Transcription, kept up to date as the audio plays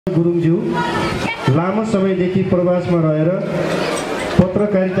गुरुङज्यू लामो समयदेखि प्रवासमा रहेर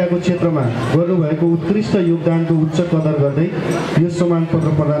पत्रकारिताको क्षेत्रमा गर्नुभएको उत्कृष्ट योगदानको उच्च कदर गर्दै यो सम्मान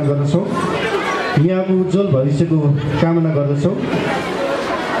पत्र प्रदान गर्दछौँ। यहाँको उज्जवल भविष्यको कामना गर्दछौँ।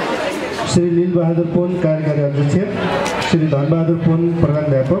 श्री लीलबहादुर पुन कार्यकारी अध्यक्ष, श्री धनबहादुर पुन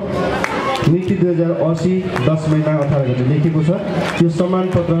प्रधानाध्यापक, मिति 2080 10 महिना 18 गते लेखेको छ। यो सम्मान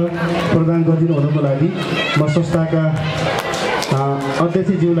पत्र प्रदान गरिदिनु हुनुको लागि म संस्थाका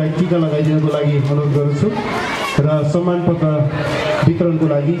अध्यक्षज्यूलाई टीका लगाइदिनुको लागि अनुरोध गर्छु र सम्मान पत्र वितरणको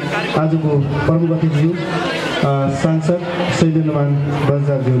लागि आजको प्रमुख अतिथिज्यू सांसद शैलेन्द्रमान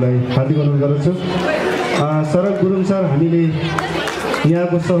बजारज्यूलाई हार्दिक अनुरोध गर्छु। शरद गुरुङ सर, हामीले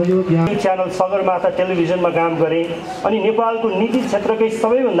यहाँको सहयोग यहाँ च्यानल सगरमाथा टेलिभिजनमा काम गरेँ अनि नेपालको नीति क्षेत्रकै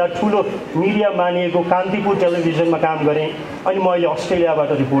सबैभन्दा ठुलो मिडिया मानिएको कान्तिपुर टेलिभिजनमा काम गरेँ अनि म अहिले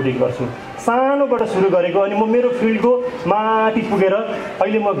अस्ट्रेलियाबाट रिपोर्टिङ गर्छु। सानोबाट सुरु गरेको अनि म मेरो फिल्डको माथि पुगेर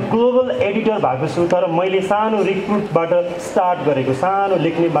अहिले म ग्लोबल एडिटर भएको छु। तर मैले सानो रिक्रुटबाट स्टार्ट गरेको, सानो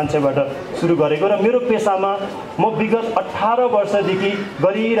लेख्ने मान्छेबाट सुरु गरेको र मेरो पेसामा म विगत 18 वर्षदेखि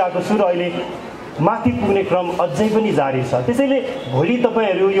गरिरहेको छु र अहिले माथि पुग्ने क्रम अझै पनि जारी छ। त्यसैले भोलि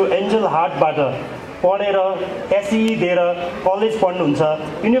तपाईहरू यो एन्जल हार्टबाट पढेर एसई दिएर कलेज पढ्नुहुन्छ,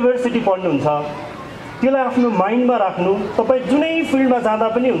 युनिभर्सिटी पढ्नुहुन्छ, त्यसलाई आफ्नो माइन्डमा राख्नु। तपाईँ जुनै फिल्डमा जाँदा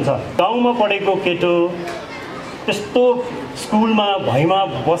पनि हुन्छ। गाउँमा पढेको केटो, त्यस्तो स्कुलमा भैमा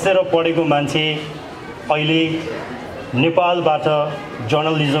बसेर पढेको मान्छे अहिले नेपालबाट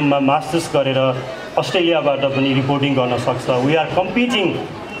जर्नलिजममा मास्टर्स गरेर अस्ट्रेलियाबाट पनि रिपोर्टिङ गर्न सक्छ। We are competing.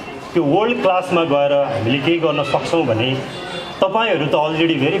 त्यो वर्ल्ड क्लासमा गएर हामीले केही गर्न सक्छौँ भने तपाईहरू त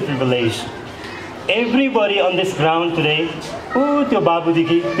already very privilege. Everybody on this ground today, त्यो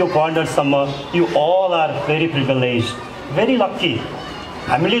बाबुदेखि त्यो कर्नरसम्म, you all are very privilege, very lucky.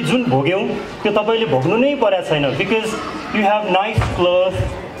 हामीले जुन भोग्यौँ त्यो तपाईँले भोग्नु नै परेको छैन। Because you have nice cloth,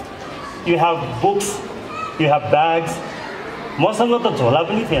 you have books, you have bags. मसँग त झोला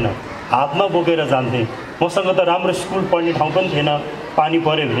पनि थिएन, हातमा बोकेर जान्थेँ। मसँग त राम्रो स्कुल पढ्ने ठाउँ पनि थिएन। पानी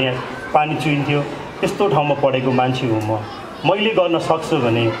पऱ्यो भने पानी चुइन्थ्यो, त्यस्तो ठाउँमा पढेको मान्छे हो म। मैले गर्न सक्छु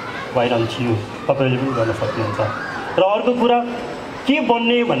भने वाइ डोन्ट यु, तपाईँले पनि गर्न सक्नुहुन्छ। र अर्को कुरा के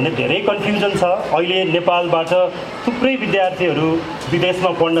बन्ने भन्ने धेरै कन्फ्युजन छ। अहिले नेपालबाट थुप्रै विद्यार्थीहरू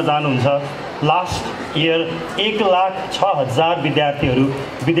विदेशमा पढ्न जानुहुन्छ। लास्ट इयर 1,06,000 विद्यार्थीहरू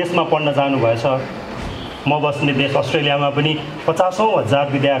विदेशमा पढ्न जानुभएछ। म बस्ने देश अस्ट्रेलियामा पनि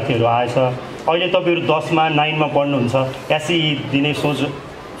 50,000 विद्यार्थीहरू आएछ। अहिले तपाईँहरू 10मा 9मा पढ्नुहुन्छ, एसई दिने सोच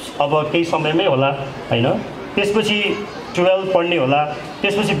अब केही समयमै होला हैन। त्यसपछि 12 पढ्ने होला,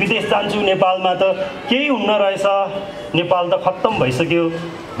 त्यसपछि विदेश जान्छु, नेपालमा त केही हुन्न रहेछ, नेपाल त खत्तम भइसक्यो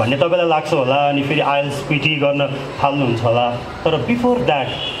भन्ने तपाईँलाई लाग्छ होला। अनि फेरि आइएल्स पिटी गर्न थाल्नुहुन्छ होला। तर बिफोर द्याट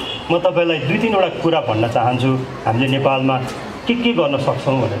म तपाईँलाई 2-3 वटा कुरा भन्न चाहन्छु हामीले नेपालमा के गर्न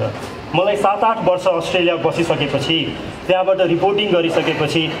सक्छौँ भनेर। मलाई 7-8 वर्ष अस्ट्रेलिया बसिसकेपछि, त्यहाँबाट रिपोर्टिङ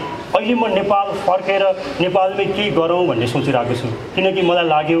गरिसकेपछि अहिले म नेपाल फर्केर नेपालमै के गरौँ भन्ने सोचिरहेको छु। किनकि मलाई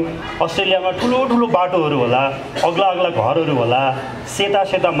लाग्यो अस्ट्रेलियामा ठुलो बाटोहरू होला, अग्ला घरहरू होला,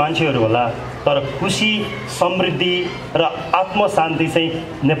 सेता मान्छेहरू होला, तर खुसी, समृद्धि र आत्मशान्ति चाहिँ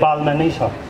नेपालमा नै छ।